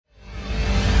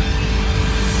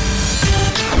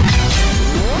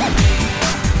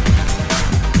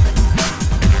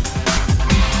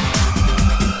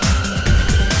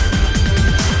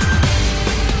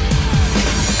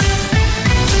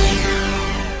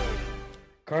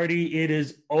Cardi, it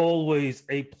is always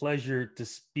a pleasure to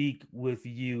speak with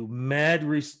you. Mad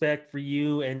respect for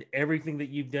you and everything that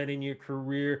you've done in your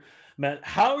career. Matt,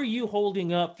 how are you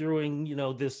holding up during,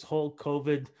 this whole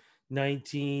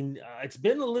COVID-19? It's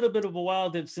been a little bit of a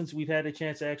while since we've had a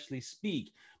chance to actually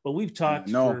speak, but we've talked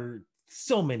No. for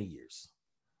so many years.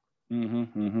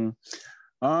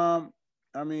 I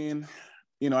mean,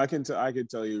 I can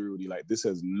tell you, Rudy, like this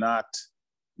has not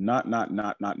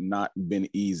been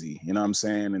easy. You know what I'm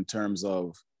saying? In terms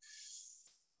of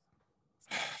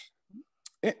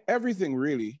everything,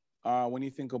 really. When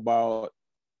you think about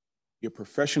your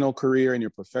professional career and your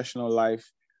professional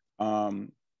life, well,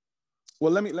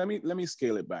 let me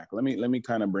scale it back. Let me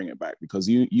kind of bring it back because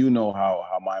you know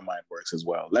how my mind works as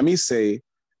well. Let me say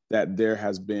that there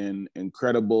has been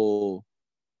incredible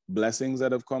blessings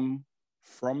that have come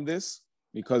from this,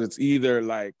 because it's either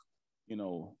like,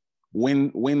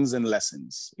 wins and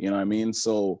lessons, you know what I mean?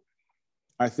 So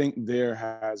I think there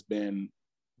has been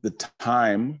the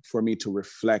time for me to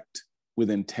reflect with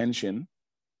intention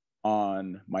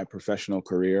on my professional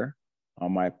career,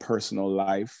 on my personal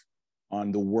life,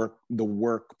 on the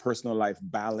work personal life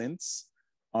balance,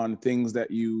 on things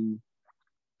that you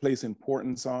place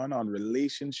importance on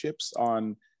relationships,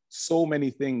 on so many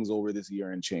things over this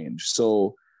year and change.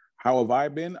 So how have I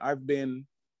been? I've been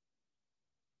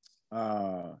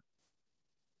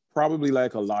probably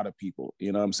like a lot of people,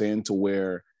 you know what I'm saying, to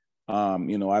where,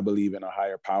 I believe in a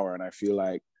higher power. And I feel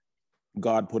like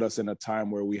God put us in a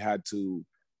time where we had to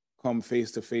come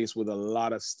face to face with a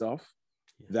lot of stuff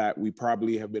that we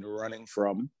probably have been running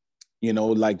from,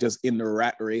 like just in the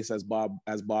rat race, as Bob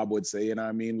would say, you know what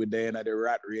I mean? We're there in the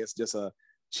rat race, just a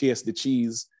chase the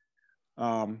cheese.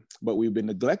 But we've been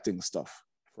neglecting stuff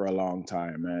for a long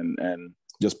time and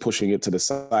just pushing it to the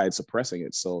side, suppressing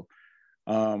it. So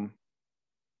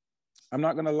I'm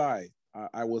not going to lie.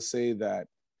 I will say that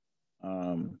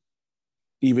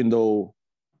even though,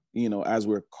 as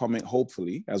we're coming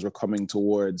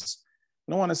towards,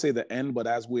 I don't want to say the end, but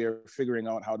as we're figuring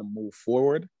out how to move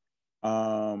forward,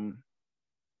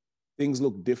 things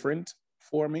look different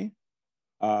for me.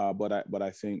 But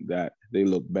I think that they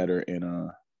look better in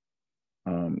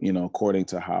according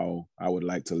to how I would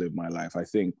like to live my life. I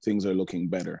think things are looking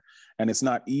better, and it's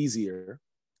not easier,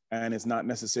 and it's not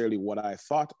necessarily what I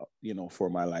thought, for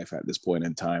my life at this point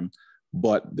in time.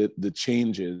 But the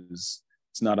changes,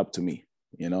 it's not up to me.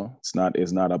 It's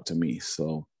not up to me.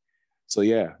 So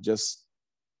yeah, just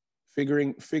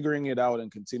figuring it out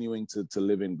and continuing to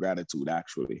live in gratitude,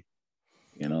 actually,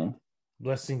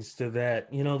 Blessings to that.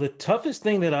 The toughest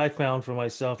thing that I found for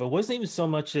myself, it wasn't even so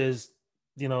much as,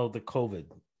 the COVID,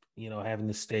 having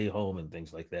to stay home and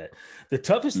things like that. The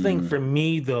toughest thing for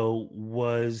me, though,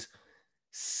 was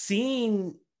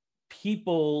seeing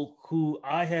people who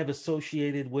I have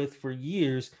associated with for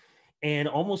years and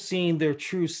almost seeing their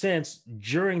true sense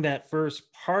during that first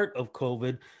part of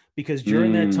COVID, because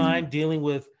during that time dealing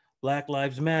with Black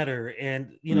Lives Matter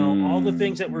and, all the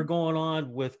things that were going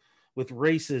on with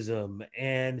racism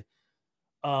and,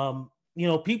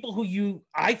 people who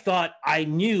I thought I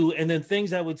knew, and then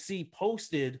things I would see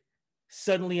posted,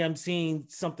 suddenly I'm seeing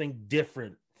something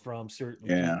different from certain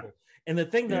people. And the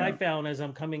thing that I found as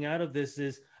I'm coming out of this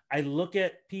is I look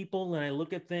at people and I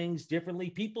look at things differently.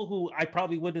 People who I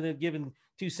probably wouldn't have given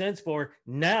 2 cents for,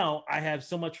 now I have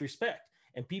so much respect.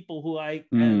 And people who I at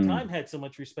the time had so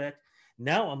much respect,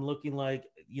 now I'm looking like,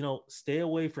 stay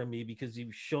away from me because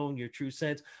you've shown your true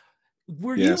sense.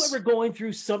 Were you ever going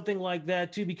through something like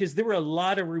that too? Because there were a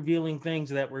lot of revealing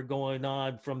things that were going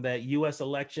on from that U.S.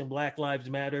 election, Black Lives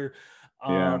Matter,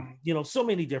 so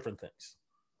many different things.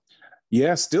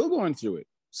 Yeah, still going through it.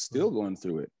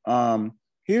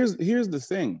 Here's the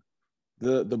thing.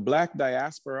 The Black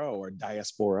diaspora, or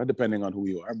diaspora, depending on who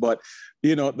you are, but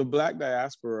the Black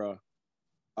diaspora,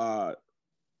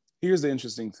 here's the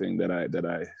interesting thing that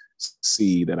I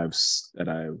see, that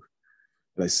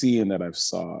I see and that I've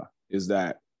saw, is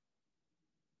that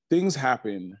things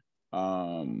happen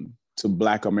to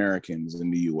Black Americans in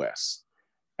the US.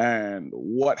 And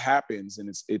what happens,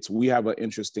 and it's we have an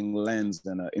interesting lens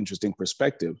and an interesting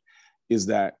perspective, is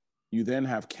that you then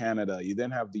have Canada, you then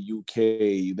have the UK,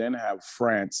 you then have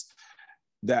France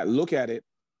that look at it,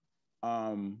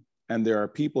 and there are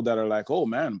people that are like, oh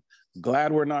man,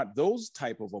 glad we're not those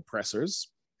type of oppressors,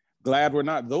 glad we're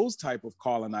not those type of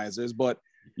colonizers. But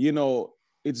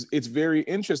it's very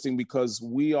interesting because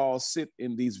we all sit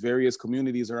in these various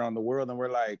communities around the world and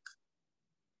we're like,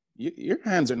 your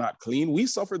hands are not clean. We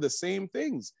suffer the same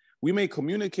things. We may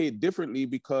communicate differently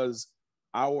because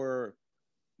our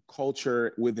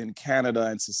culture within Canada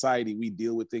and society, we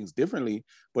deal with things differently,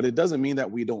 but it doesn't mean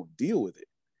that we don't deal with it.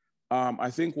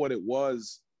 I think what it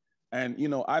was, and, you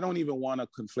know, I don't even want to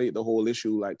conflate the whole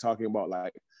issue, like talking about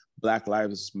like Black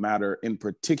Lives Matter in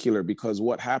particular, because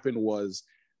what happened was,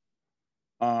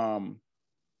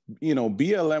 you know,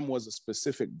 BLM was a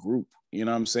specific group, you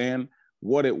know what I'm saying?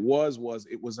 What it was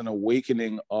it was an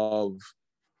awakening of,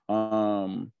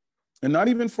 and not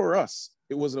even for us,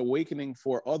 it was an awakening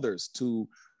for others to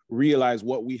realize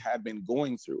what we had been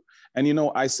going through. And, you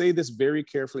know, I say this very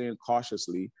carefully and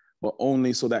cautiously, but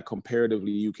only so that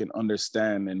comparatively you can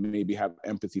understand and maybe have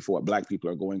empathy for what Black people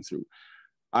are going through.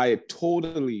 I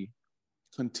totally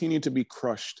continue to be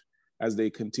crushed as they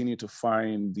continue to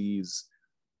find these,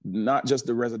 not just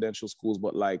the residential schools,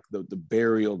 but like the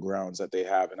burial grounds that they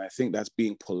have. And I think that's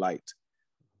being polite.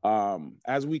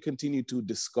 As we continue to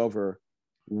discover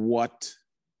what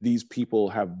these people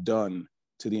have done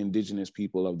to the indigenous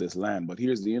people of this land. But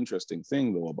here's the interesting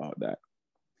thing though about that.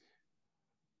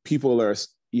 People are,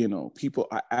 you know, people,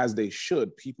 as they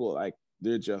should, people like,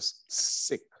 they're just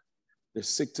sick. They're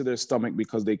sick to their stomach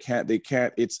because they can't,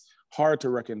 it's hard to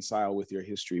reconcile with your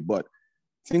history. But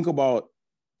think about,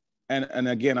 and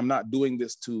again, I'm not doing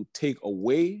this to take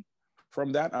away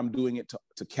from that. I'm doing it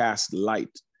to cast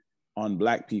light on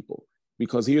Black people.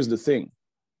 Because here's the thing,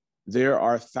 there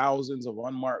are thousands of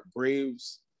unmarked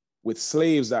graves with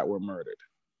slaves that were murdered.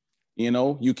 You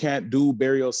know, you can't do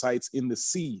burial sites in the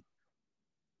sea.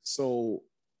 So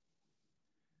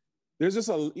there's just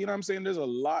a, you know what I'm saying? There's a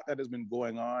lot that has been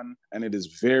going on and it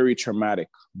is very traumatic.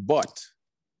 But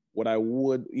what I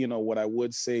would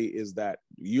say is that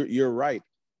you're right.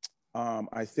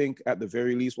 I think at the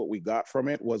very least, what we got from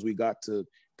it was we got to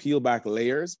peel back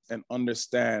layers and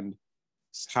understand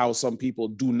how some people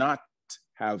do not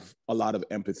have a lot of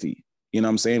empathy, you know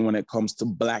what I'm saying, when it comes to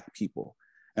Black people.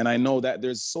 And I know that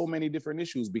there's so many different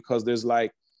issues because there's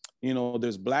like, you know,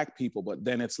 there's Black people, but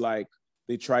then it's like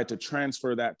they try to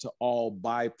transfer that to all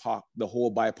BIPOC, the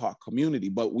whole BIPOC community.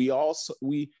 But we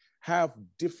have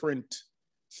different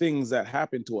things that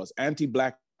happen to us.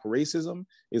 Anti-Black racism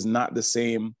is not the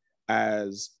same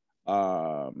as,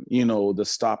 you know, the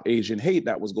Stop Asian Hate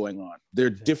that was going on. There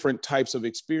are different types of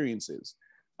experiences.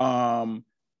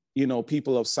 You know,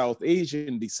 people of South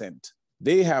Asian descent,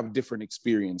 they have different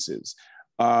experiences.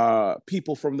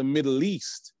 People from the Middle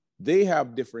East, they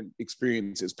have different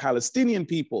experiences. Palestinian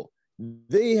people,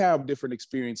 they have different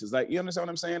experiences. Like, you understand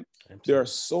what I'm saying? Absolutely. There are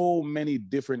so many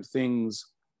different things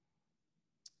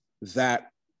that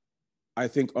I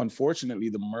think, unfortunately,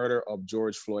 the murder of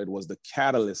George Floyd was the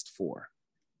catalyst for.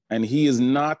 And he is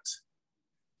not,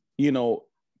 you know,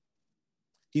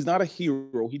 he's not a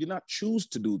hero. He did not choose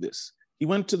to do this. He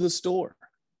went to the store.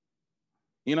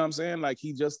 You know what I'm saying? Like,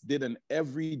 he just did an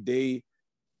everyday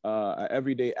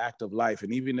act of life.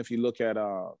 And even if you look at,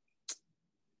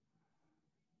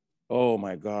 oh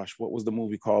my gosh, what was the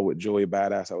movie called with Joey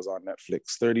Badass that was on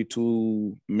Netflix?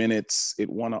 32 minutes. It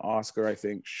won an Oscar, I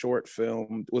think. Short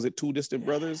film. Was it Two Distant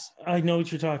Brothers? I know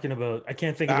what you're talking about. I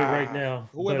can't think of it right now.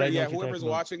 Whoever's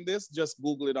watching this, just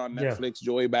Google it on Netflix. Yeah.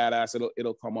 Joey Badass.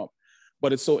 It'll come up.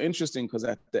 But it's so interesting because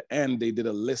at the end, they did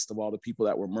a list of all the people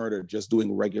that were murdered just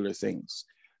doing regular things,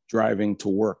 driving to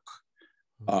work,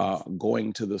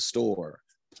 going to the store,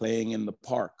 playing in the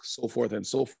park, so forth and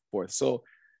so forth. So,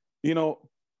 you know,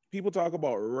 people talk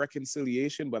about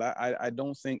reconciliation, but I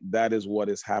don't think that is what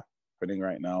is happening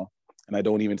right now. And I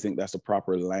don't even think that's the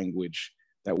proper language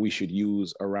that we should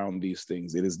use around these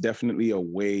things. It is definitely a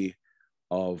way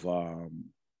of,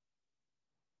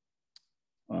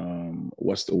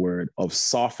 of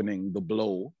softening the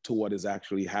blow to what is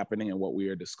actually happening and what we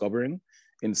are discovering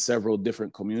in several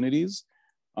different communities.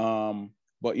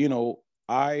 But, you know,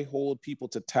 I hold people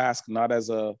to task not as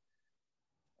a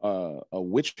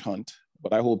witch hunt,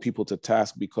 but I hold people to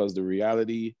task because the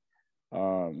reality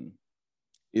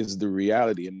is the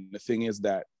reality. And the thing is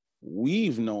that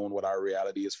we've known what our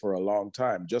reality is for a long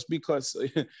time. Just because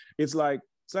it's like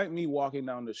me walking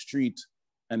down the street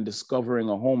and discovering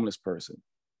a homeless person.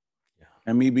 Yeah.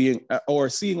 And me being, or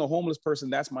seeing a homeless person,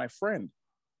 that's my friend.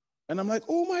 And I'm like,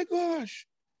 oh my gosh,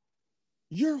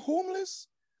 you're homeless?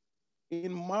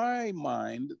 In my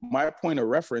mind, my point of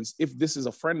reference, if this is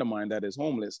a friend of mine that is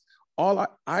homeless,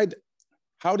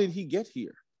 how did he get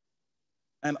here?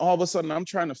 And all of a sudden, I'm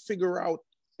trying to figure out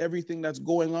everything that's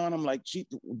going on. I'm like, gee,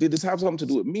 did this have something to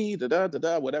do with me?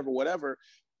 Whatever.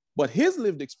 But his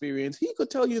lived experience, he could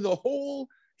tell you the whole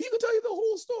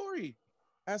story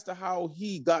as to how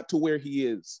he got to where he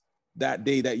is that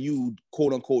day that you,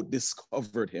 quote unquote,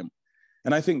 discovered him.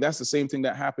 And I think that's the same thing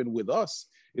that happened with us,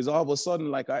 is all of a sudden,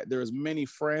 like, there's many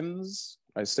friends,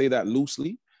 I say that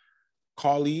loosely,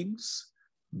 colleagues,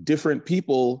 different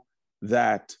people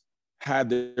that had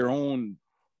their own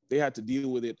they had to deal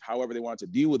with it however they wanted to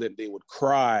deal with it. They would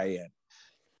cry and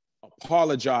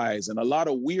apologize and a lot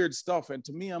of weird stuff. And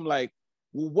to me, I'm like,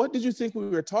 well, what did you think we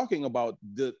were talking about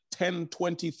the 10,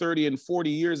 20, 30, and 40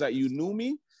 years that you knew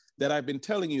me, that I've been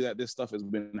telling you that this stuff has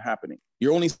been happening?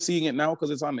 You're only seeing it now because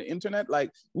it's on the internet.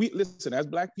 Like, listen, as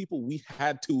Black people, we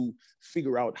had to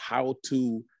figure out how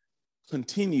to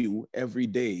continue every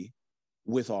day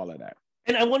with all of that.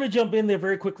 And I want to jump in there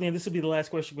very quickly, and this will be the last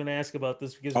question I'm going to ask about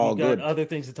this, because we've got other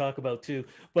things to talk about too.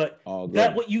 But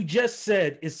that what you just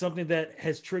said is something that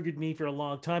has triggered me for a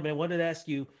long time. And I wanted to ask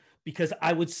you, because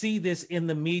I would see this in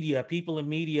the media, people in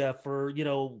media for, you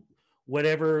know,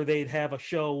 whatever, they'd have a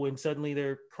show and suddenly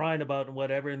they're crying about and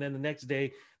whatever. And then the next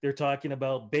day they're talking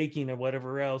about baking or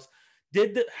whatever else.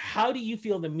 How do you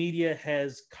feel the media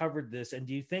has covered this? And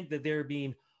do you think that they're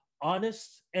being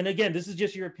honest? And again, this is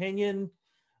just your opinion.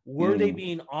 Were they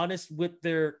being honest with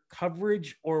their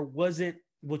coverage, or was it,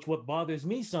 which what bothers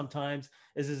me sometimes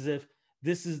is as if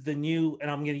this is the new, and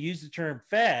I'm going to use the term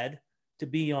fad, to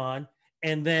be on,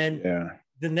 and then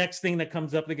the next thing that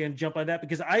comes up, they're going to jump on that.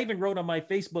 Because I even wrote on my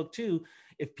Facebook too,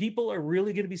 if people are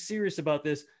really going to be serious about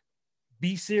this,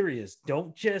 be serious.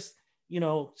 Don't just, you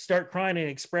know, start crying and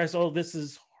express, oh, this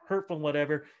is hurtful,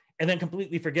 whatever, and then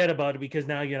completely forget about it because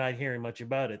now you're not hearing much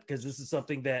about it. Because this is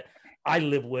something that I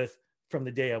live with from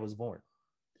the day I was born.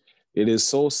 It is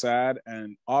so sad,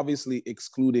 and obviously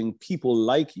excluding people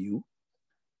like you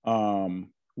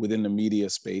within the media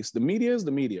space. The media is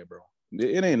the media, bro.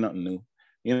 It ain't nothing new.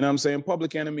 You know what I'm saying?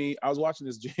 Public Enemy. I was watching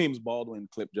this James Baldwin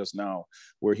clip just now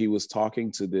where he was talking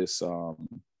to this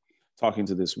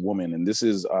woman, and this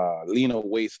is Lena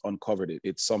Waithe uncovered it.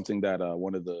 It's something that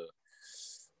one of the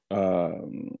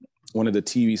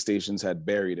TV stations had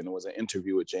buried, and it was an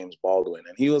interview with James Baldwin,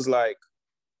 and he was like,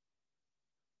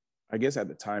 I guess at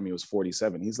the time he was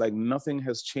 47. He's like, nothing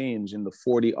has changed in the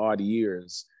 40 odd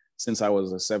years since I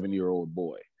was a 7-year-old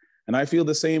boy. And I feel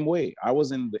the same way. I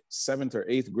was in the 7th or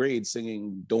 8th grade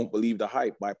singing Don't Believe the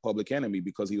Hype by Public Enemy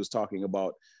because he was talking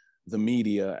about the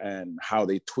media and how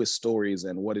they twist stories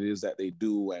and what it is that they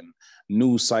do and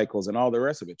news cycles and all the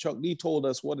rest of it. Chuck D told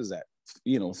us, what is that?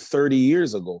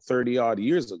 30 odd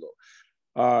years ago.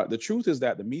 The truth is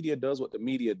that the media does what the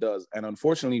media does. And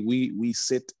unfortunately, we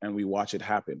sit and we watch it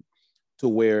happen to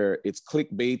where it's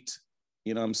clickbait,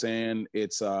 you know what I'm saying?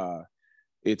 It's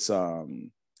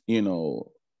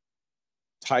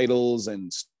titles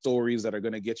and stories that are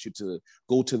going to get you to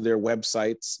go to their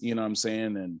websites, you know what I'm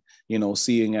saying? And, you know,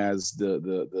 seeing as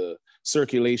the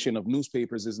circulation of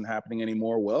newspapers isn't happening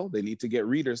anymore, well, they need to get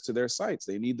readers to their sites.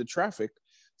 They need the traffic.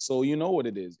 So you know what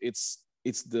it is. It's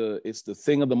the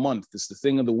thing of the month. It's the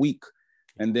thing of the week.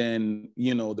 And then,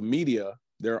 you know, the media,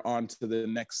 they're on to the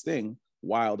next thing,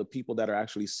 while the people that are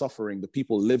actually suffering, the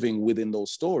people living within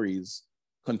those stories,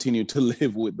 continue to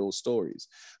live with those stories.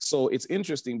 So it's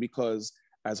interesting because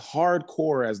as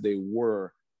hardcore as they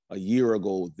were a year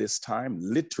ago this time,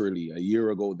 literally a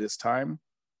year ago this time,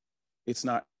 it's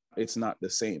not the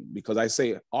same. Because I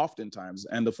say oftentimes,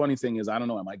 and the funny thing is, I don't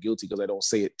know, am I guilty because I don't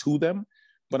say it to them?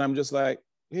 But I'm just like,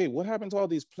 hey, what happened to all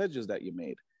these pledges that you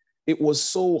made? It was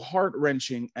so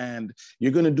heart-wrenching, and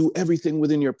you're going to do everything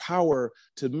within your power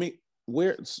to make,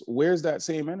 where's that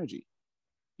same energy?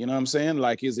 You know what I'm saying?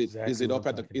 Like, is it up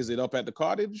at the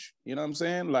cottage? You know what I'm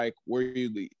saying? Like, where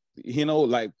you know,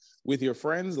 like with your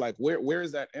friends, like where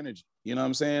is that energy? You know what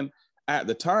I'm saying? At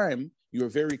the time, you're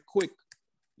very quick.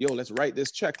 Yo, let's write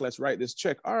this check.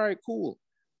 All right, cool.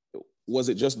 Was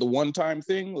it just the one-time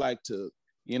thing, like to,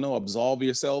 you know, absolve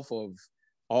yourself of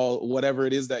all whatever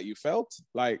it is that you felt?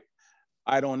 Like,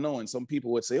 I don't know. And some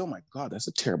people would say, oh my God, that's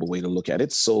a terrible way to look at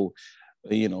it. So,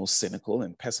 you know, cynical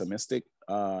and pessimistic.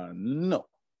 No.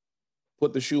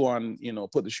 Put the shoe on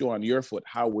your foot.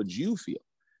 How would you feel?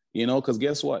 You know, because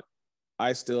guess what?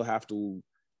 I still have to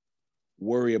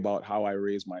worry about how I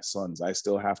raise my sons. I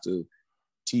still have to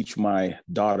teach my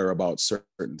daughter about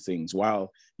certain things,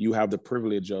 while you have the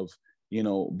privilege of, you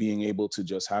know, being able to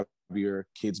just have your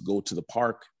kids go to the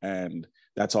park and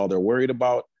that's all they're worried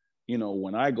about. You know,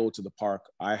 when I go to the park,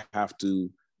 I have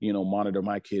to, you know, monitor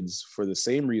my kids for the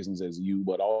same reasons as you,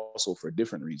 but also for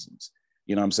different reasons.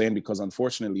 You know what I'm saying? Because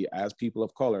unfortunately, as people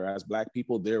of color, as Black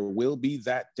people, there will be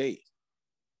that day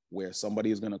where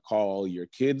somebody is going to call your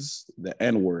kids the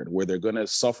N-word, where they're going to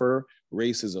suffer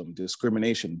racism,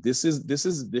 discrimination.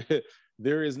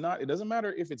 There is not, it doesn't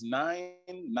matter if it's 9,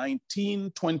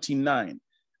 19, 29.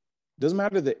 Doesn't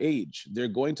matter the age. They're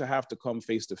going to have to come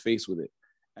face to face with it.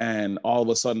 And all of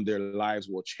a sudden their lives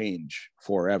will change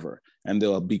forever. And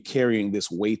they'll be carrying this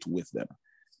weight with them.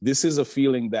 This is a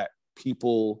feeling that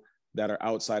people that are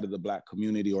outside of the Black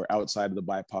community or outside of the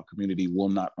BIPOC community will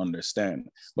not understand.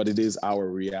 But it is our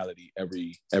reality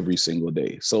every single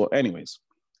day. So anyways,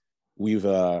 we've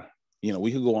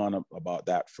we could go on about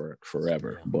that for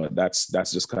forever, but that's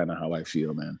just kind of how I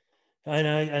feel, man. And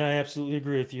I absolutely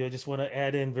agree with you. I just want to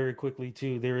add in very quickly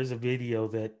too. There is a video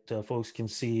that folks can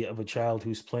see of a child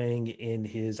who's playing in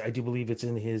I do believe it's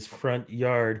in his front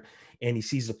yard, and he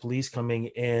sees the police coming,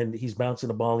 and he's bouncing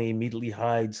the ball. And he immediately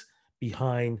hides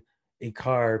behind a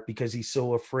car because he's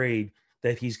so afraid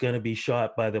that he's going to be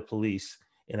shot by the police.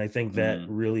 And I think that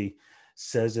really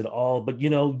says it all. But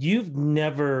you've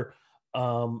never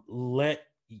let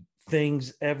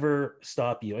things ever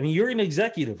stop you. I mean, you're an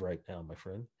executive right now, my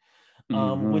friend.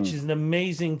 Which is an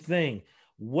amazing thing.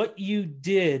 What you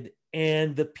did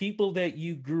and the people that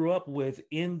you grew up with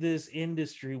in this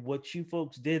industry, what you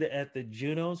folks did at the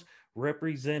Junos,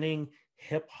 representing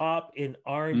hip hop and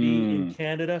R&B in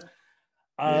Canada.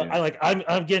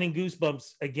 I'm getting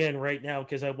goosebumps again right now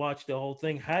because I watched the whole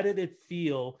thing. How did it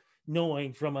feel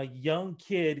knowing from a young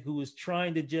kid who was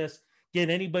trying to just get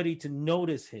anybody to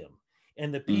notice him,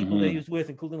 and the people that he was with,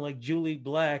 including like Julie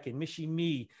Black and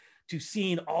Michie, to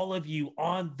seeing all of you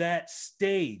on that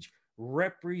stage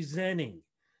representing,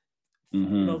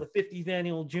 the 50th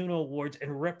annual Juno Awards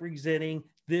and representing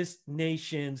this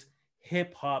nation's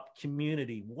hip hop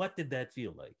community? What did that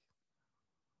feel like?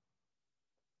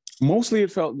 Mostly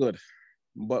it felt good,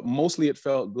 but mostly it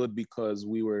felt good because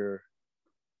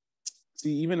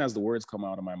even as the words come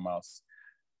out of my mouth,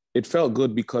 it felt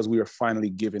good because we were finally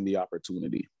given the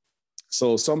opportunity.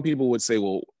 So some people would say,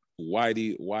 well, why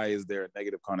is there a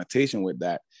negative connotation with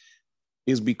that?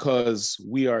 Is because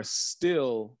we are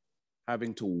still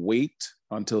having to wait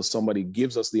until somebody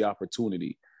gives us the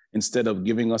opportunity instead of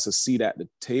giving us a seat at the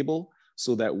table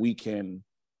so that we can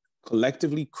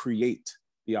collectively create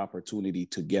the opportunity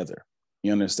together.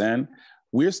 You understand?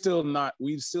 We still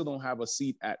don't have a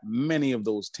seat at many of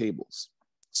those tables.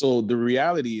 So the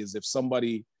reality is, if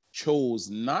somebody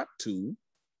chose not to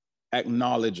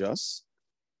acknowledge us,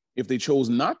 if they chose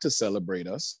not to celebrate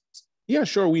us, yeah,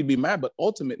 sure, we'd be mad, but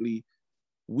ultimately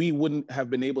we wouldn't have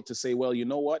been able to say, well, you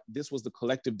know what? This was the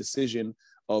collective decision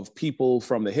of people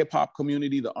from the hip hop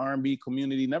community, the R&B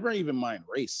community, never even mind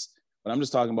race, but I'm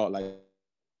just talking about like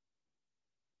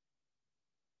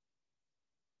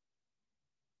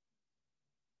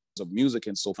of music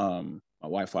and so my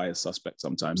Wi-Fi is suspect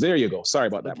sometimes. There you go. Sorry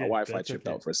about that. Okay, my Wi-Fi chipped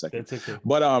out for a second. That's okay.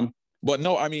 But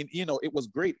no, I mean, it was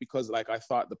great because like I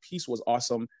thought the piece was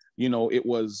awesome. It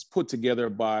was put together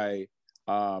by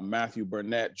Matthew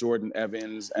Burnett, Jordan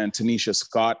Evans, and Tanisha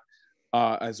Scott,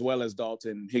 as well as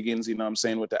Dalton Higgins, what I'm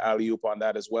saying, with the alley-oop on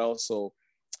that as well. So,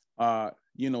 the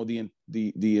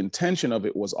intention of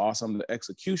it was awesome. The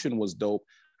execution was dope.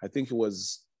 I think it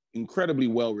was incredibly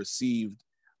well received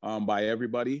by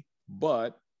everybody,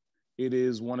 but it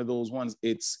is one of those ones.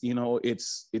 It's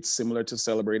similar to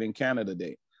celebrating Canada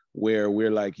Day, where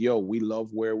we're like, yo, we love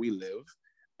where we live.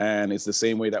 And it's the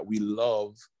same way that we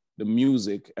love the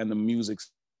music and the music.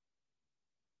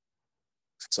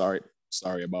 Sorry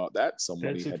about that.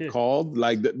 Somebody had called,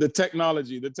 like the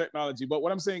technology. But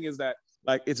what I'm saying is that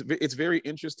like, it's very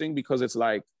interesting because it's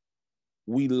like,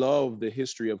 we love the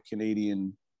history of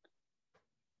Canadian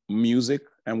music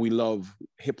and we love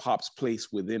hip hop's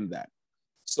place within that.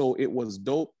 So it was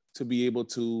dope to be able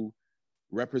to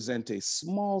represent a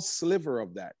small sliver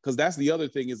of that, because that's the other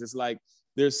thing is, it's like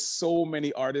there's so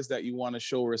many artists that you want to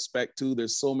show respect to,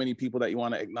 there's so many people that you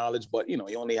want to acknowledge, but you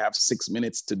only have 6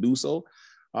 minutes to do so.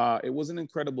 It was an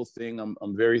incredible thing.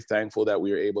 I'm very thankful that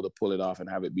we were able to pull it off and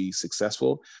have it be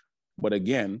successful, but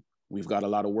again, we've got a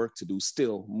lot of work to do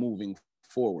still moving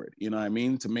forward, you know what I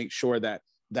mean, to make sure that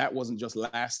wasn't just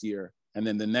last year and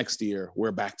then the next year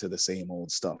we're back to the same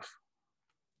old stuff.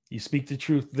 You speak the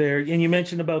truth there. And you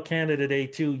mentioned about Canada Day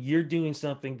too. You're doing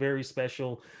something very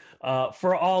special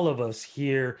for all of us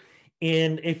here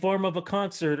in a form of a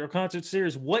concert or concert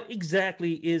series. What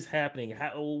exactly is happening?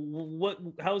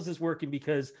 How is this working?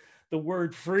 Because the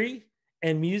word free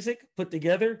and music put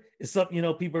together is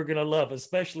something, people are going to love,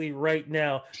 especially right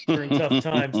now during tough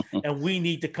times. And we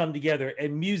need to come together,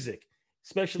 and music,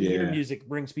 especially your music,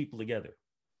 brings people together.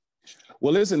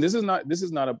 Well, listen, this is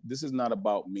not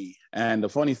about me. And the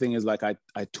funny thing is, like, I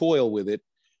toil with it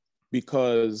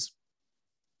because,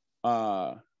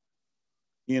 you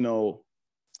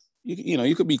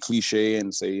could be cliche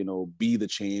and say, be the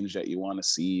change that you want to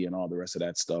see and all the rest of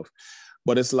that stuff.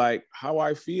 But it's like, how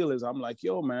I feel is, I'm like,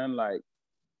 yo, man, like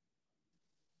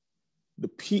the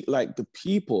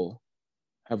people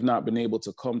have not been able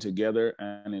to come together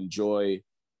and enjoy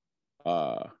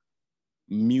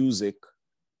music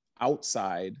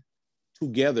outside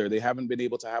together. They haven't been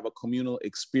able to have a communal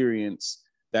experience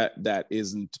that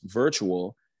isn't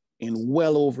virtual in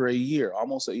well over a year,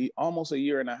 almost a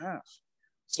year and a half.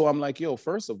 So I'm like, yo,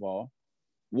 first of all,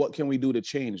 what can we do to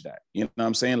change that? You know what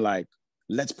I'm saying? Like,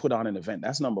 let's put on an event.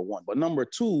 That's number one. But number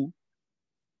two,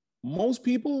 most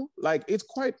people, like, it's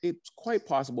quite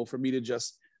possible for me to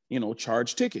just,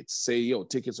 charge tickets. Say, yo,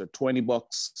 tickets are $20,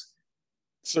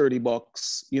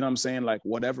 $30, you know what I'm saying? Like,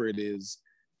 whatever it is.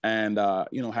 And,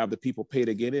 have the people pay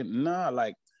to get in. Nah,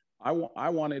 like, I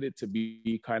wanted it to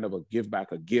be kind of a give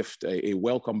back, a gift, a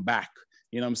welcome back.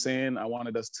 You know what I'm saying? I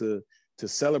wanted us to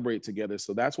celebrate together.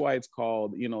 So that's why it's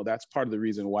called, that's part of the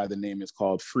reason why the name is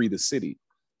called Free the City.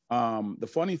 The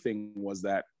funny thing was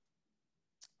that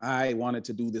I wanted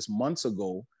to do this months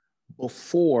ago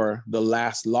before the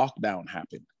last lockdown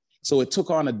happened. So it took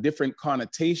on a different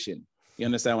connotation. You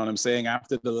understand what I'm saying?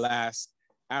 After the last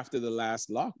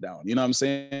lockdown, you know what I'm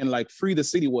saying? Like, Free the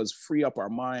City was free up our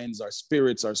minds, our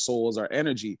spirits, our souls, our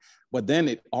energy. But then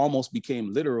it almost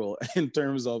became literal in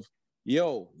terms of,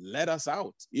 yo, let us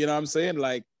out. You know what I'm saying?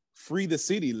 Like, free the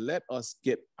city, let us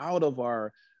get out of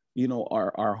our,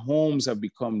 our homes have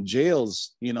become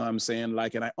jails. You know what I'm saying?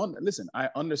 Like, and listen, I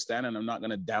understand, and I'm not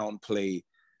going to downplay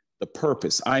the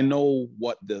purpose. I know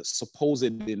what the supposed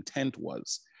intent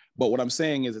was. But what I'm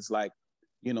saying is, it's like,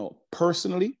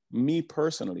 personally,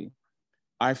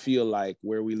 I feel like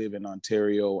where we live in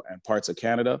Ontario and parts of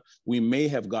Canada, we may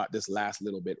have got this last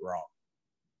little bit wrong.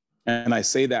 And I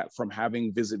say that from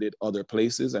having visited other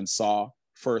places and saw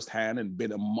firsthand and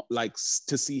been like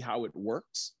to see how it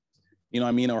works, you know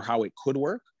what I mean, or how it could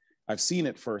work. I've seen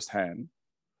it firsthand.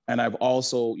 And I've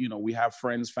also, we have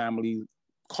friends, family,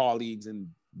 colleagues in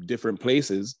different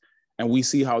places, and we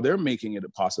see how they're making it a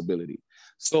possibility.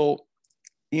 So,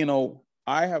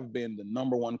 I have been the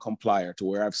number one complier to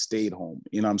where I've stayed home.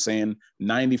 You know what I'm saying?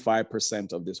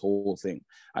 95% of this whole thing,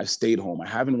 I've stayed home. I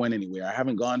haven't went anywhere. I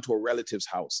haven't gone to a relative's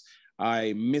house.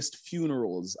 I missed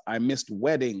funerals. I missed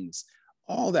weddings,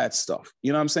 all that stuff.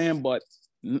 You know what I'm saying? But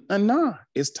nah,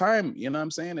 it's time. You know what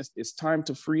I'm saying? It's time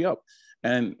to free up.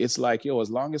 And it's like, yo, as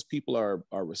long as people are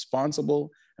responsible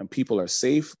and people are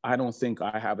safe, I don't think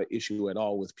I have an issue at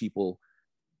all with people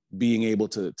being able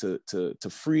to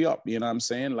free up, you know what I'm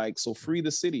saying? Like, so free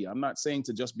the city. I'm not saying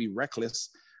to just be reckless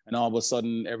and all of a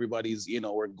sudden everybody's,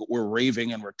 we're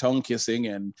raving and we're tongue kissing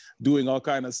and doing all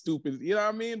kind of stupid, you know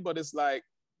what I mean? But it's like,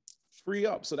 free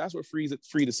up. So that's where free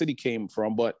the city came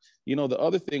from. But, the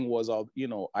other thing was,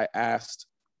 I asked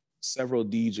several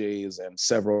DJs and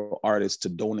several artists to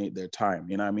donate their time,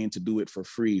 you know what I mean? To do it for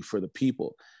free for the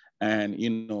people. And,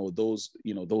 those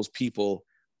people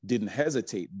didn't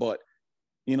hesitate. But,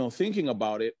 thinking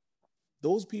about it,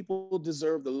 those people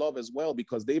deserve the love as well,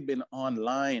 because they've been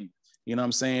online, you know what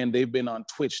I'm saying? They've been on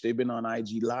Twitch, they've been on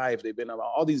IG Live, they've been on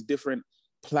all these different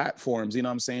platforms, you know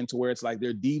what I'm saying? To where it's like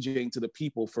they're DJing to the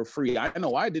people for free. I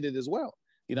know I did it as well.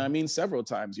 You know what I mean? Several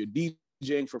times. You're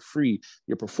DJing for free,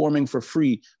 you're performing for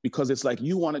free, because it's like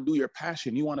you want to do your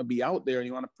passion, you want to be out there and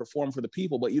you want to perform for the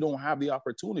people, but you don't have the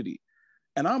opportunity.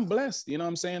 And I'm blessed, you know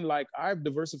what I'm saying? Like, I've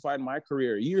diversified my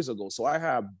career years ago. So I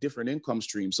have different income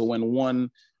streams. So when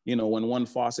one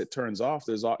faucet turns off,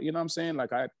 there's all, you know what I'm saying?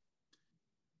 Like, a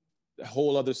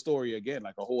whole other story again,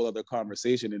 like a whole other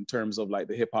conversation in terms of like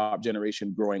the hip hop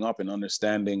generation growing up and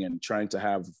understanding and trying to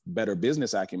have better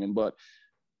business acumen. But,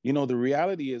 the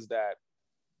reality is that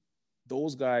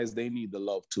those guys, they need the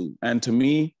love too. And to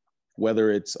me, whether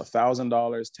it's $1,000,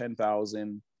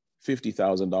 $10,000,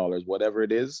 $50,000, whatever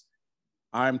it is,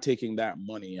 I'm taking that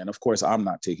money, and of course, I'm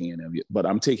not taking any of it, but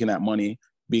I'm taking that money,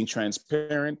 being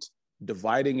transparent,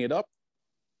 dividing it up,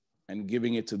 and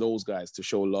giving it to those guys to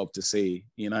show love, to say,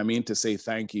 you know what I mean? To say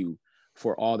thank you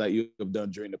for all that you have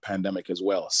done during the pandemic as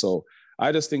well. So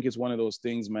I just think it's one of those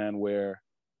things, man, where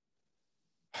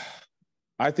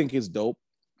I think it's dope.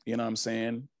 You know what I'm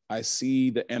saying? I see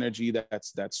the energy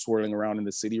that's swirling around in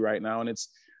the city right now. And it's,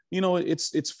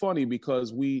 it's funny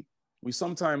because we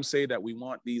sometimes say that we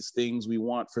want these things, we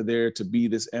want for there to be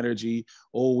this energy.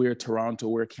 Oh, we're Toronto,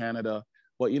 we're Canada.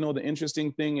 But, the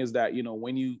interesting thing is that,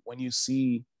 when you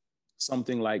see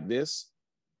something like this,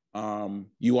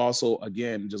 you also,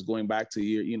 again, just going back to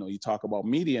your, you talk about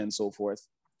media and so forth,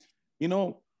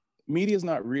 media is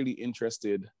not really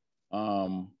interested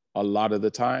a lot of the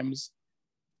times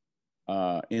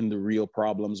in the real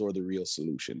problems or the real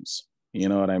solutions. You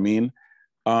know what I mean?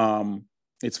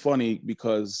 It's funny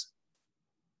because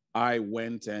I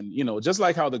went and, just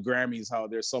like how the Grammys, how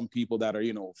there's some people that are,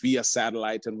 via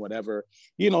satellite and whatever,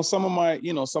 some of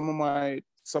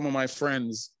my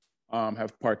friends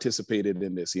have participated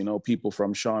in this, people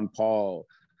from Sean Paul,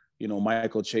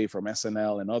 Michael Che from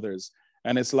SNL and others.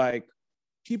 And it's like,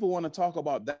 people want to talk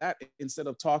about that instead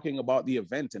of talking about the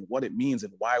event and what it means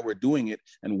and why we're doing it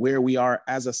and where we are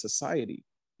as a society.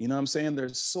 You know what I'm saying?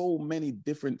 There's so many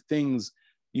different things.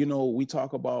 You know, we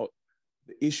talk about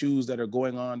the issues that are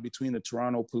going on between the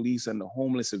Toronto police and the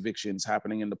homeless evictions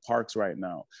happening in the parks right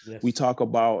now. Yes. We talk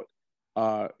about,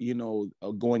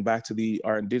 going back to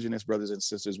our Indigenous brothers and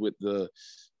sisters with the,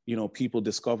 people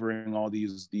discovering all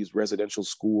these residential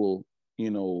school,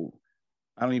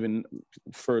 I don't even,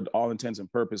 for all intents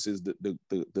and purposes,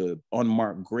 the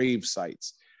unmarked grave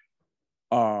sites,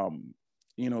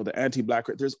 the anti-Black,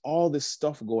 there's all this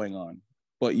stuff going on,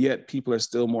 but yet people are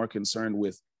still more concerned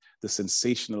with the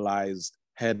sensationalized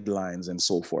headlines and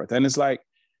so forth. And it's like,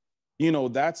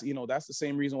 that's the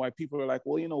same reason why people are like,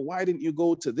 well, why didn't you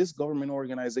go to this government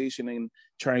organization and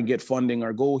try and get funding,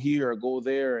 or go here or go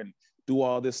there and do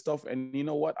all this stuff? And you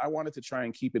know what? I wanted to try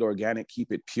and keep it organic,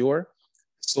 keep it pure,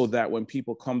 so that when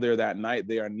people come there that night,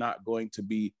 they are not going to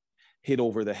be hit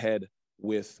over the head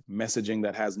with messaging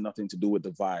that has nothing to do with the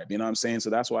vibe. You know what I'm saying?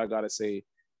 So that's why I got to say,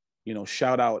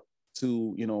 shout out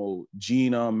to,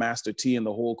 Gina, Master T, and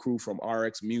the whole crew from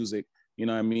RX Music, you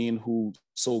know what I mean, who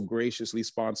so graciously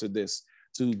sponsored this,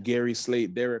 to Gary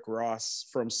Slate, Derek Ross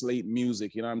from Slate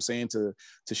Music, you know what I'm saying, to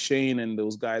Shane and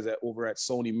those guys over at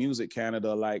Sony Music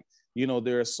Canada. Like,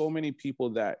 there are so many people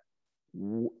that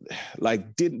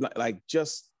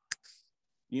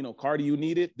Cardi, you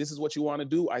need it. This is what you want to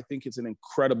do. I think it's an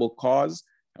incredible cause,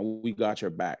 and we got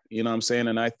your back. You know what I'm saying?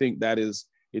 And I think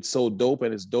it's so dope,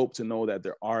 and it's dope to know that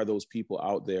there are those people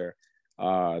out there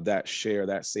that share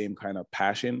that same kind of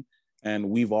passion.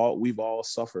 And we've all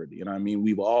suffered. You know what I mean?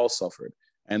 We've all suffered.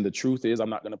 And the truth is,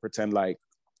 I'm not going to pretend like,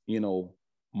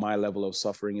 my level of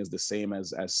suffering is the same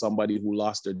as somebody who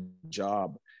lost their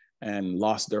job and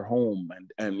lost their home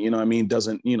and you know what I mean,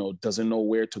 doesn't know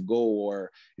where to go, or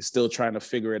is still trying to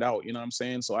figure it out. You know what I'm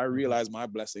saying? So I realize my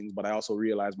blessings, but I also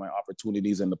realize my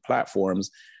opportunities and the platforms.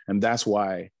 And that's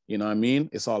why, you know what I mean,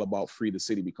 it's all about free the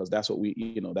city, because that's what we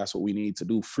need to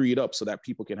do, free it up so that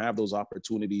people can have those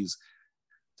opportunities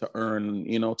to earn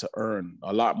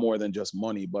a lot more than just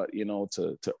money, but,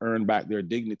 to earn back their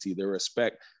dignity, their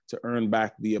respect, to earn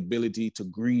back the ability to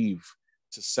grieve,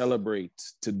 to celebrate,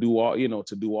 to do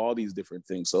all these different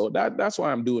things. So that's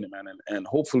why I'm doing it, man. And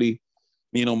hopefully,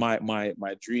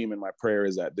 my dream and my prayer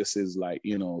is that this is like,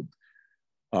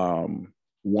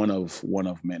 one of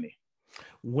many.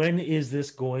 When is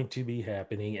this going to be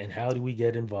happening, and how do we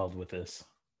get involved with this?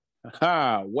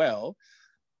 Well,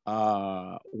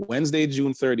 Wednesday,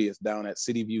 June 30th, down at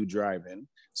CityView Drive-In.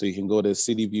 So you can go to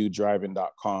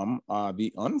cityviewdrivein.com.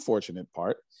 The unfortunate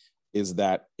part is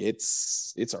that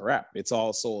it's a wrap. It's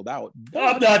all sold out.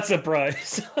 I'm not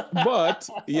surprised. But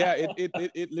yeah,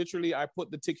 it literally, I put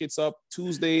the tickets up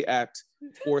Tuesday at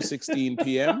 4:16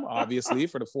 p.m. Obviously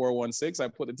for the 416. I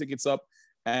put the tickets up,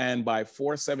 and by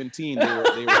 4:17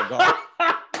 they were gone.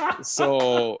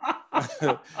 So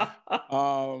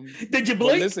did you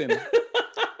blink? Listen.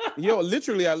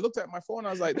 Literally, I looked at my phone.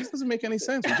 I was like, this doesn't make any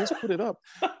sense. We just put it up.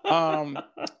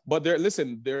 But there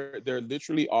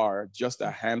literally are just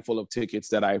a handful of tickets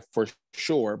that I for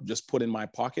sure just put in my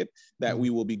pocket that we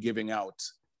will be giving out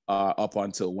up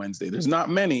until Wednesday. There's not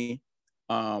many,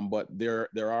 but there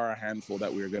are a handful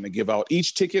that we're going to give out.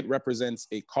 Each ticket represents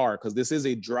a car, because this is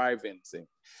a drive-in thing.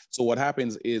 So what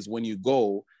happens is when you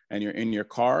go and you're in your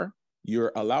car,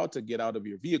 you're allowed to get out of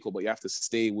your vehicle, but you have to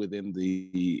stay within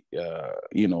the,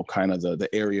 kind of the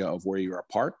area of where you are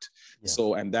parked. Yeah.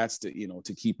 So, and that's to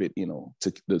keep it, to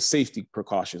the safety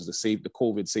precautions, the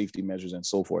COVID safety measures and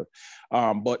so forth.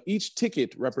 But each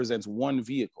ticket represents one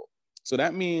vehicle. So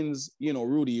that means,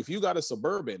 Rudy, if you got a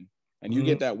Suburban and you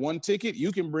get that one ticket,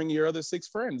 you can bring your other 6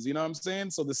 friends, you know what I'm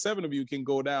saying? So the 7 of you can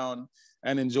go down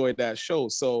and enjoy that show.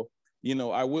 So,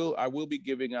 I will be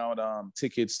giving out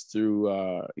tickets through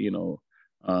 1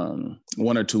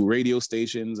 or 2 radio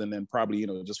stations, and then probably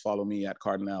just follow me at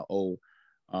Kardinal O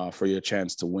for your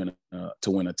chance to win a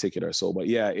ticket or so. But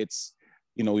yeah, it's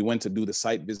we went to do the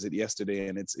site visit yesterday,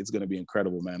 and it's going to be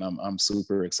incredible, man. I'm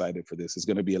super excited for this. It's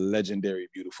going to be a legendary,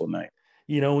 beautiful night.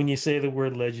 When you say the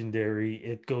word legendary,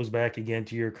 it goes back again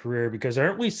to your career, because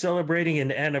aren't we celebrating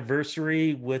an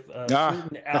anniversary with a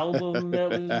certain album that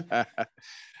was...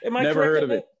 Am I never heard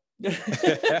of it?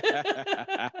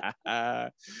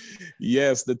 it?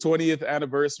 Yes, the 20th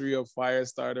anniversary of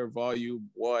Firestarter Volume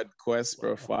 1, Quest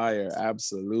for Fire.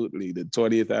 Absolutely, the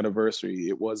 20th anniversary.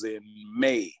 It was in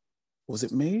May. Was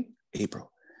it May?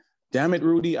 April. Damn it,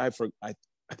 Rudy. I think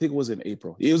it was in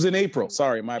April. It was in April.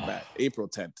 Sorry, my bad. April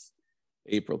 10th.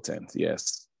 April 10th,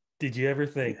 yes. Did you ever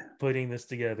think, putting this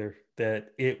together,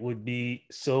 that it would be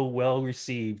so well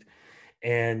received?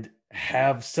 And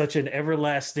have such an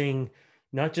everlasting,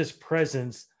 not just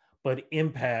presence, but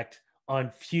impact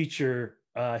on future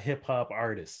hip hop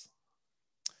artists?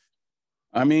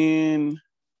 I mean,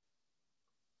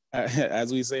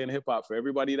 as we say in hip hop, for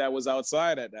everybody that was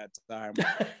outside at that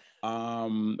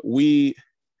time, we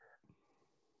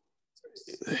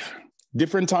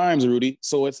different times, Rudy.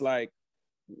 So it's like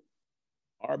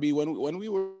RB when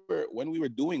we were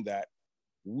doing that,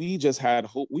 we just had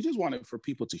hope. We just wanted for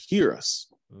people to hear us.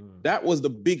 That was the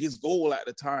biggest goal at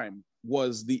the time,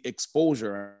 was the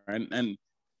exposure, and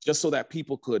just so that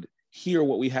people could hear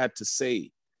what we had to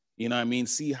say. You know what I mean?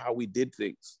 See how we did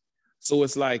things. So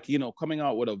it's like, you know, coming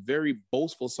out with a very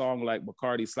boastful song like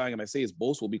Bacardi Slang, and I say it's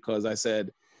boastful because I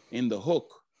said in the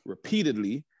hook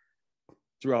repeatedly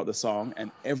throughout the song,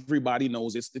 and everybody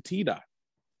knows it's the T-Dot.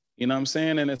 You know what I'm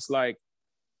saying? And it's like,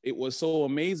 it was so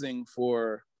amazing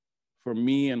for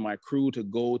me and my crew to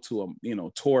go to,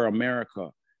 tour America,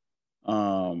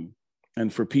 and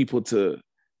for people to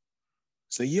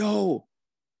say, yo,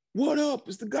 what up?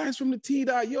 It's the guys from the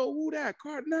T-Dot. Yo, who that?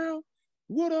 Cardinal?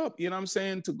 What up? You know what I'm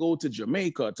saying? To go to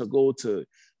Jamaica, to go to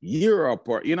Europe,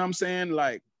 or, you know what I'm saying?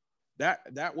 Like,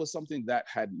 that was something that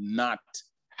had not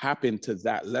happened to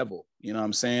that level. You know what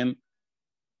I'm saying?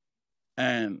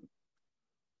 And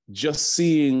just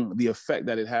seeing the effect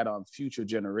that it had on future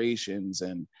generations,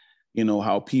 and, you know,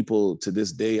 how people to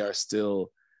this day are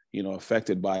still, you know,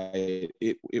 affected by it.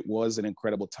 It was an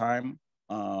incredible time.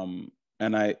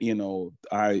 And I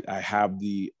have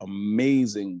the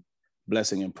amazing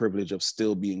blessing and privilege of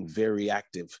still being very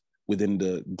active within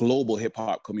the global hip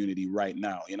hop community right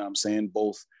now. You know what I'm saying?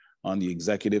 Both on the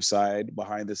executive side,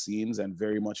 behind the scenes, and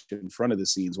very much in front of the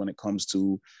scenes when it comes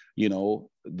to, you know,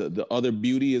 the other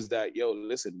beauty is that, yo,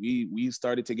 listen, we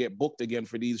started to get booked again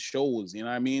for these shows, you know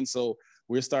what I mean? So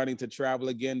we're starting to travel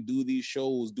again, do these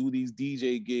shows, do these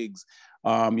DJ gigs,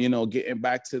 getting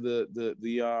back to the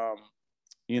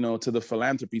to the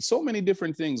philanthropy, so many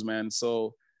different things, man.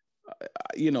 So,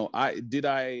 I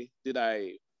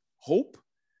hope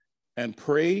and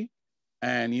pray,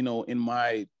 and, in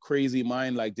my crazy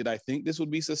mind, like, did I think this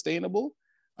would be sustainable?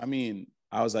 I mean,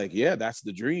 I was like, yeah, that's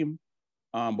the dream.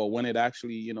 But when it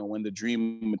actually, when the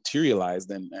dream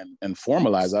materialized and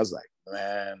formalized, I was like,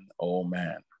 man, oh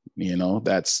man,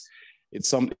 it's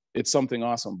something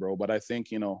awesome, bro. But I think,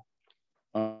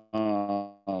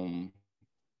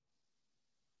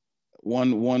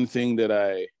 one thing that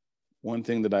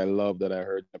I love that I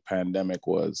heard in the pandemic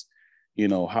was,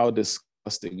 how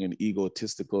disgusting and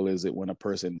egotistical is it when a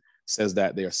person says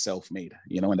that they're self-made,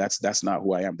 and that's not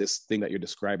who I am. This thing that you're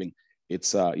describing,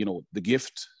 it's the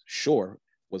gift, sure,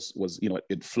 was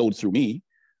it flowed through me,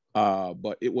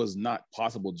 but it was not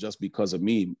possible just because of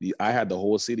me. I had the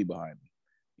whole city behind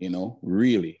me,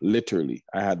 really, literally,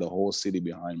 I had the whole city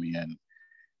behind me,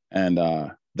 and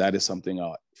that is something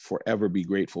I'll forever be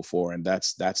grateful for, and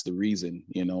that's the reason,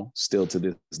 still to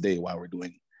this day, why we're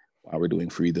doing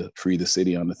free the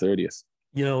city on the 30th.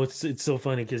 It's so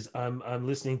funny because I'm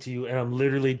listening to you and I'm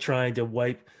literally trying to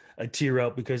wipe a tear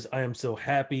out because I am so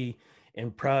happy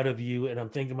and proud of you, and I'm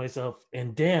thinking to myself,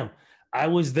 and damn, I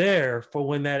was there for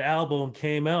when that album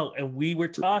came out, and we were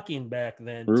talking back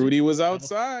then. Rudy was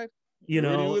outside. Rudy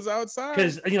was outside.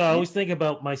 Because I always think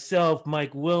about myself,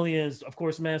 Mike Williams, of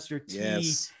course, Master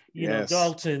T,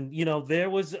 Dalton. There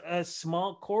was a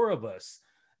small core of us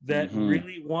that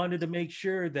really wanted to make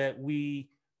sure that we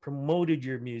promoted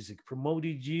your music,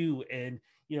 promoted you, and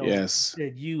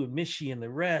said you and Michie and the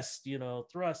rest,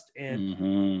 Thrust,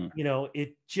 and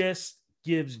it just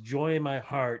gives joy in my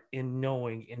heart in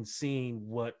knowing and seeing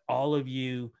what all of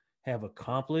you have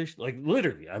accomplished. Like,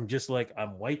 literally, I'm just like,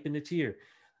 I'm wiping a tear.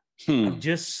 I'm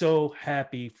just so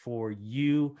happy for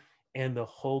you and the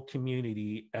whole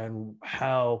community, and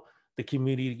how the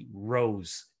community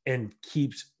rose and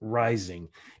keeps rising.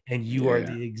 And you are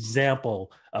the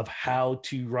example of how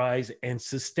to rise and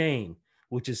sustain,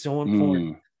 which is so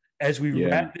important. As we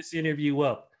wrap this interview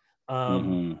up,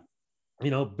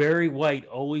 Barry White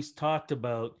always talked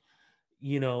about,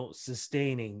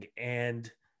 sustaining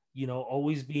and,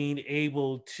 always being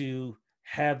able to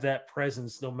have that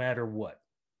presence no matter what.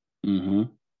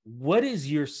 What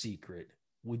is your secret,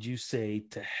 would you say,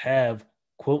 to have,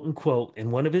 quote unquote, in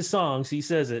one of his songs, he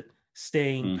says it,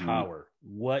 staying power?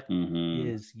 What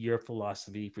is your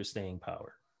philosophy for staying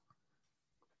power?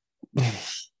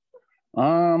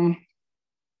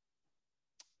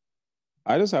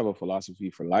 I just have a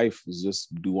philosophy for life, is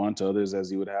just do unto others as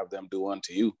you would have them do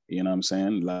unto you. You know what I'm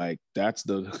saying? Like, that's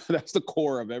the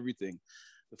core of everything,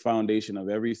 the foundation of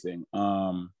everything.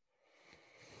 When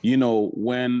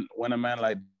a man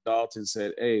like Dalton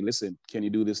said, hey, listen, can you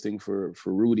do this thing for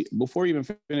Rudy? Before he even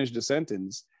finished the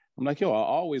sentence, I'm like, yo, I'll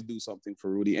always do something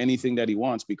for Rudy, anything that he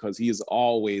wants, because he has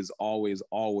always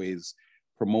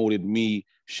promoted me,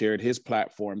 shared his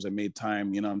platforms, and made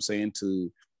time, you know what I'm saying,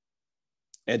 to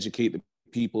educate the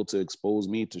people, to expose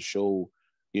me, to show,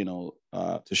 to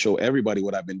show everybody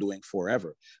what I've been doing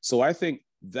forever. So I think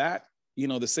that,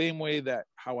 the same way that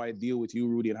how I deal with you,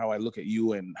 Rudy, and how I look at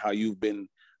you and how you've been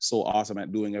so awesome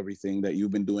at doing everything that you've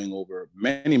been doing over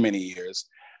many, many years,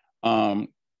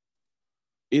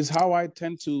 is how I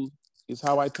tend to,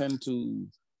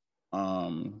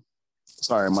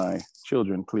 sorry, my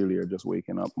children clearly are just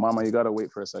waking up. Mama, you gotta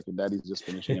wait for a second. Daddy's just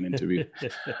finishing an interview.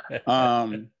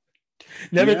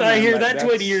 Never thought I'd hear that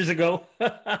 20 years ago.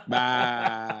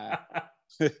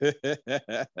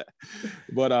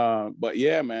 But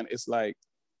yeah, man, it's like,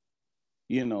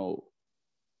 your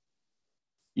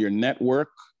network.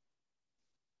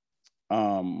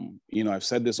 I've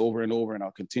said this over and over, and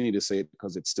I'll continue to say it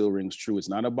because it still rings true. It's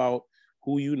not about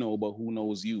who you know, but who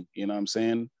knows you. You know what I'm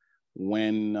saying?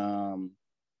 When,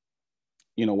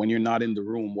 when you're not in the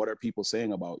room, what are people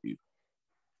saying about you?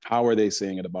 How are they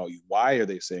saying it about you? Why are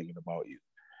they saying it about you?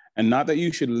 And not that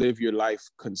you should live your life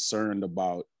concerned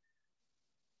about,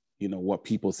 what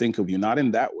people think of you, not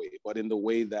in that way, but in the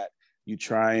way that you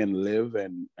try and live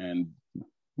and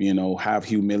have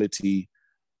humility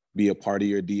be a part of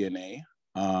your DNA.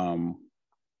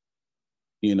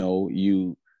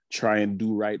 You try and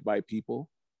do right by people.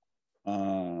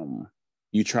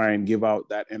 You try and give out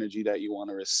that energy that you want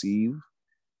to receive.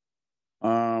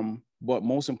 But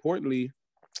most importantly,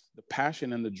 the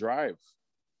passion and the drive.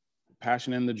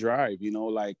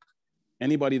 Like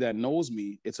anybody that knows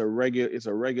me, it's a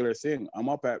regular thing. I'm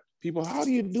up at people, how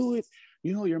do you do it?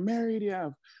 You're married, you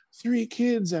have 3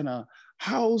 kids and a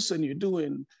house, and you're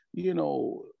doing,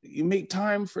 you make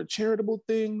time for charitable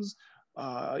things.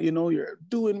 You're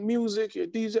doing music, you're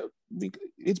DJ.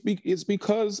 It's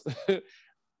because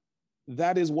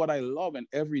that is what I love. And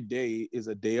every day is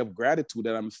a day of gratitude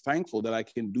that I'm thankful that I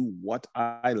can do what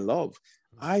I love.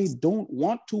 I don't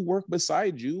want to work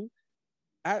beside you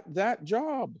at that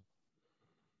job.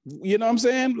 You know what I'm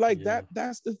saying? Like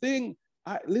that's the thing.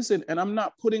 Listen, and I'm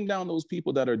not putting down those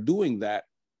people that are doing that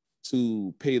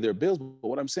to pay their bills. But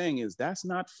what I'm saying is that's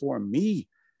not for me.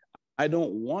 I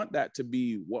don't want that to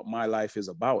be what my life is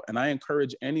about. And I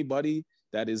encourage anybody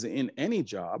that is in any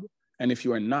job, and if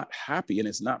you are not happy and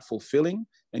it's not fulfilling,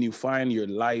 and you find your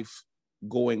life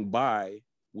going by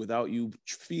without you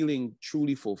feeling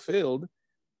truly fulfilled,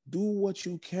 do what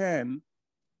you can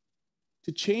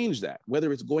to change that,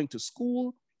 whether it's going to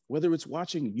school, whether it's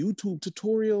watching YouTube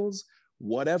tutorials,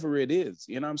 whatever it is,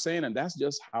 you know what I'm saying? And that's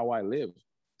just how I live.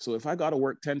 So if I got to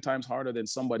work 10 times harder than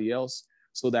somebody else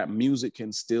so that music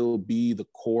can still be the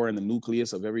core and the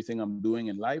nucleus of everything I'm doing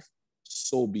in life,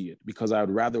 so be it. Because I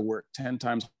would rather work 10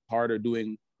 times harder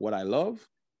doing what I love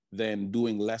than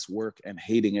doing less work and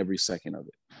hating every second of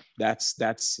it. That's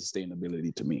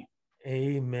sustainability to me.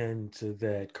 Amen to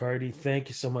that. Cardi, thank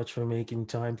you so much for making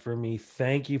time for me.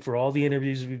 Thank you for all the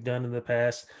interviews we've done in the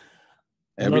past.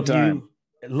 Every time.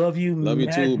 Love you. Love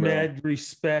you too, bro. Mad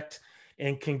respect.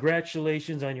 And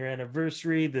congratulations on your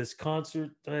anniversary, this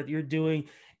concert that you're doing,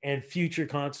 and future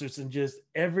concerts, and just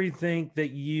everything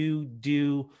that you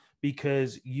do,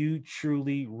 because you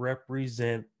truly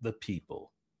represent the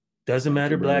people. Doesn't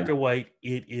matter black or white.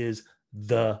 It is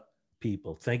the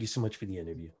people. Thank you so much for the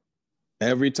interview.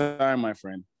 Every time, my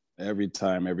friend. Every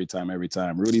time.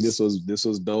 Rudy, this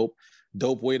was dope.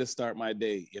 Dope way to start my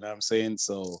day. You know what I'm saying?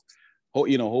 So,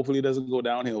 hopefully it doesn't go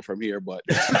downhill from here, but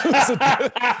it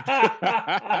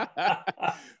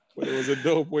was a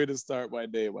dope way to start my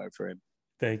day, my friend.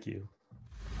 Thank you.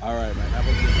 All right, man. Have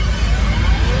a good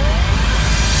one.